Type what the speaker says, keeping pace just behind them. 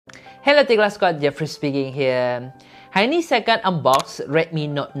Hello Tegla Squad, Jeffrey speaking here. Hari ini saya akan unbox Redmi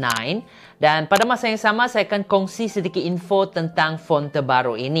Note 9 dan pada masa yang sama saya akan kongsi sedikit info tentang phone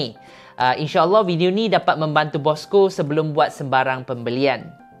terbaru ini. InsyaAllah video ini dapat membantu bosku sebelum buat sembarang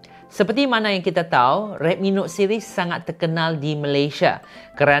pembelian. Seperti mana yang kita tahu, Redmi Note series sangat terkenal di Malaysia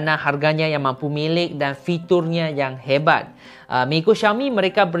kerana harganya yang mampu milik dan fiturnya yang hebat. Mengikut Xiaomi,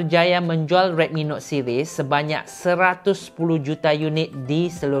 mereka berjaya menjual Redmi Note series sebanyak 110 juta unit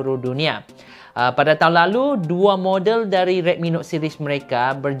di seluruh dunia. Pada tahun lalu, dua model dari Redmi Note series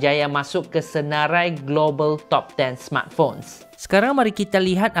mereka berjaya masuk ke senarai global top 10 smartphones. Sekarang mari kita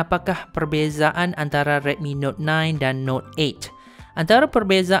lihat apakah perbezaan antara Redmi Note 9 dan Note 8. Antara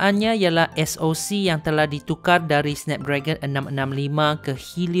perbezaannya ialah SoC yang telah ditukar dari Snapdragon 665 ke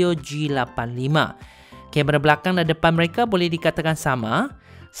Helio G85. Kamera belakang dan depan mereka boleh dikatakan sama.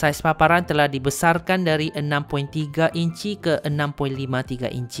 Saiz paparan telah dibesarkan dari 6.3 inci ke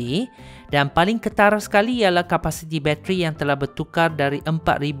 6.53 inci. Dan paling ketara sekali ialah kapasiti bateri yang telah bertukar dari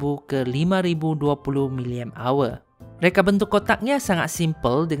 4000 ke 5020 mAh. Reka bentuk kotaknya sangat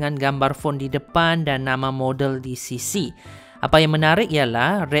simple dengan gambar phone di depan dan nama model di sisi. Apa yang menarik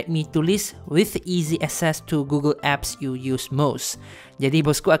ialah Redmi tulis with easy access to Google Apps you use most. Jadi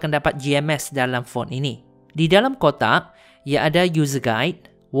bosku akan dapat GMS dalam phone ini. Di dalam kotak, ia ada user guide,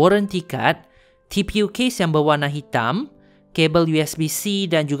 warranty card, TPU case yang berwarna hitam, kabel USB-C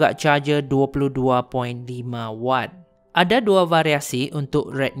dan juga charger 22.5 watt. Ada dua variasi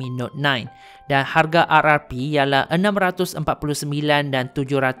untuk Redmi Note 9 dan harga RRP ialah RM649 dan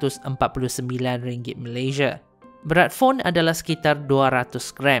RM749 Malaysia. Berat phone adalah sekitar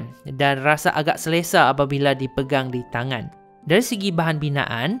 200 gram dan rasa agak selesa apabila dipegang di tangan. Dari segi bahan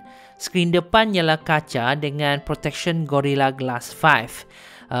binaan, skrin depan ialah kaca dengan protection Gorilla Glass 5.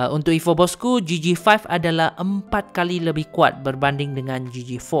 Untuk info bosku, GG5 adalah 4 kali lebih kuat berbanding dengan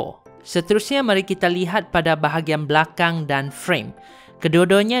GG4. Seterusnya, mari kita lihat pada bahagian belakang dan frame.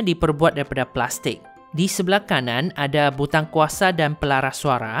 Kedua-duanya diperbuat daripada plastik. Di sebelah kanan ada butang kuasa dan pelaras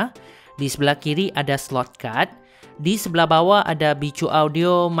suara. Di sebelah kiri ada slot card. Di sebelah bawah ada bicu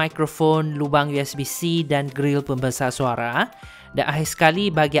audio, mikrofon, lubang USB-C dan grill pembesar suara. Dan akhir sekali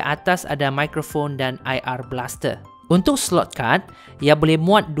bahagian atas ada mikrofon dan IR blaster. Untuk slot card, ia boleh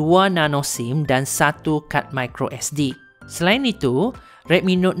muat 2 nano SIM dan 1 kad micro SD. Selain itu,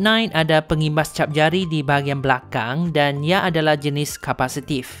 Redmi Note 9 ada pengimbas cap jari di bahagian belakang dan ia adalah jenis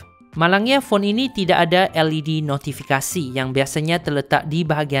kapasitif. Malangnya, phone ini tidak ada LED notifikasi yang biasanya terletak di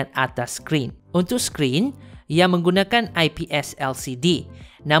bahagian atas skrin. Untuk skrin, ia menggunakan IPS LCD.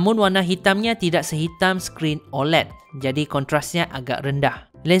 Namun warna hitamnya tidak sehitam skrin OLED, jadi kontrasnya agak rendah.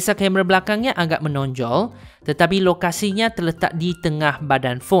 Lensa kamera belakangnya agak menonjol, tetapi lokasinya terletak di tengah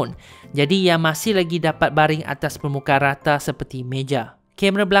badan phone. Jadi ia masih lagi dapat baring atas permukaan rata seperti meja.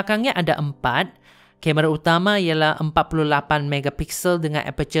 Kamera belakangnya ada 4. Kamera utama ialah 48 megapiksel dengan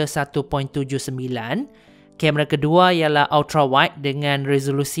aperture 1.79. Kamera kedua ialah ultra wide dengan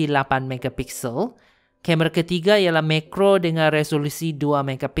resolusi 8 megapiksel. Kamera ketiga ialah makro dengan resolusi 2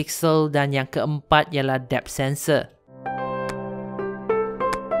 megapiksel dan yang keempat ialah depth sensor.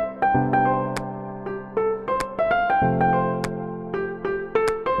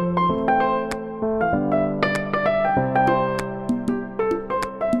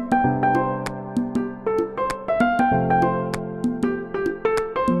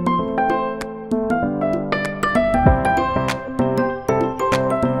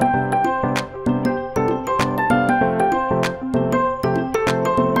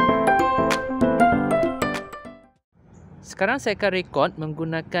 Sekarang saya akan rekod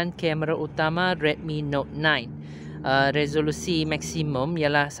menggunakan kamera utama Redmi Note 9. Resolusi maksimum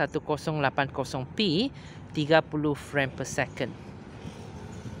ialah 1080p 30 frame per second.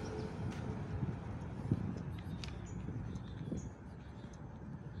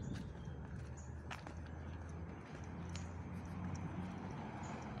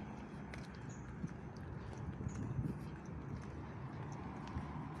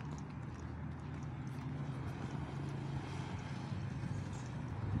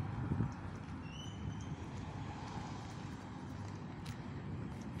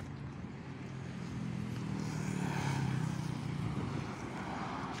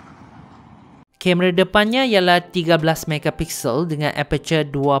 Kamera depannya ialah 13 megapiksel dengan aperture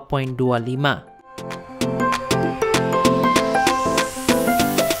 2.25.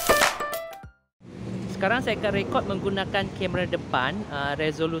 Sekarang saya akan rekod menggunakan kamera depan.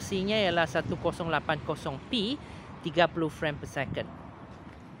 Resolusinya ialah 1080p 30 frame per second.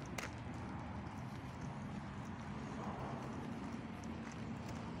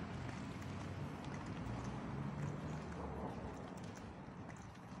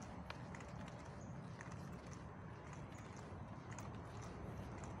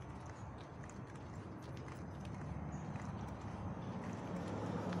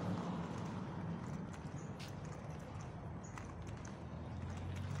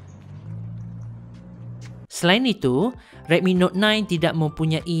 Selain itu, Redmi Note 9 tidak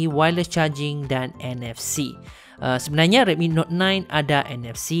mempunyai wireless charging dan NFC. Sebenarnya Redmi Note 9 ada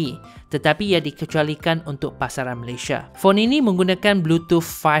NFC, tetapi ia dikecualikan untuk pasaran Malaysia. Phone ini menggunakan Bluetooth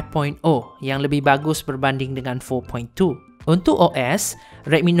 5.0 yang lebih bagus berbanding dengan 4.2. Untuk OS,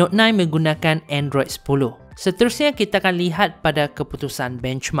 Redmi Note 9 menggunakan Android 10. Seterusnya kita akan lihat pada keputusan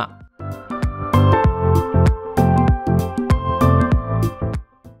benchmark.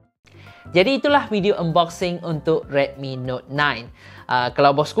 Jadi itulah video unboxing untuk Redmi Note 9.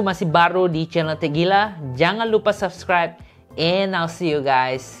 Kalau bosku masih baru di channel Tech Gila, jangan lupa subscribe and I'll see you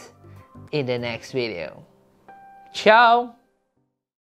guys in the next video. Ciao!